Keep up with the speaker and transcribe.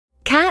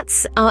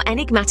Cats, our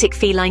enigmatic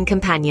feline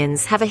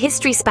companions, have a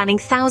history spanning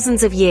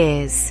thousands of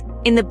years.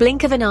 In the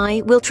blink of an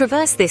eye, we'll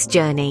traverse this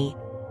journey.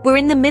 We're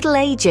in the Middle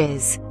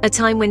Ages, a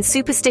time when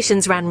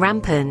superstitions ran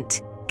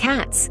rampant.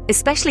 Cats,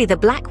 especially the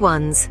black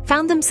ones,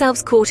 found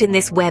themselves caught in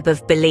this web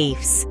of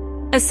beliefs.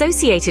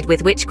 Associated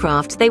with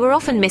witchcraft, they were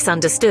often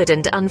misunderstood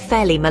and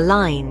unfairly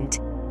maligned.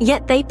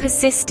 Yet they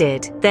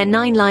persisted, their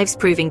 9 lives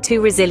proving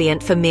too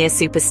resilient for mere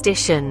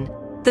superstition.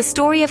 The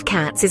story of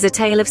cats is a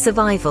tale of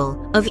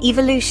survival, of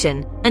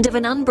evolution, and of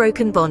an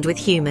unbroken bond with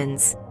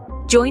humans.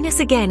 Join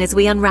us again as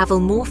we unravel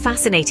more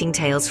fascinating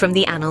tales from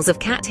the annals of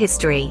cat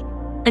history.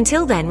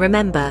 Until then,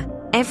 remember,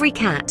 every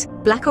cat,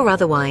 black or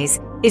otherwise,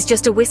 is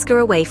just a whisker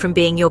away from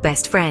being your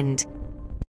best friend.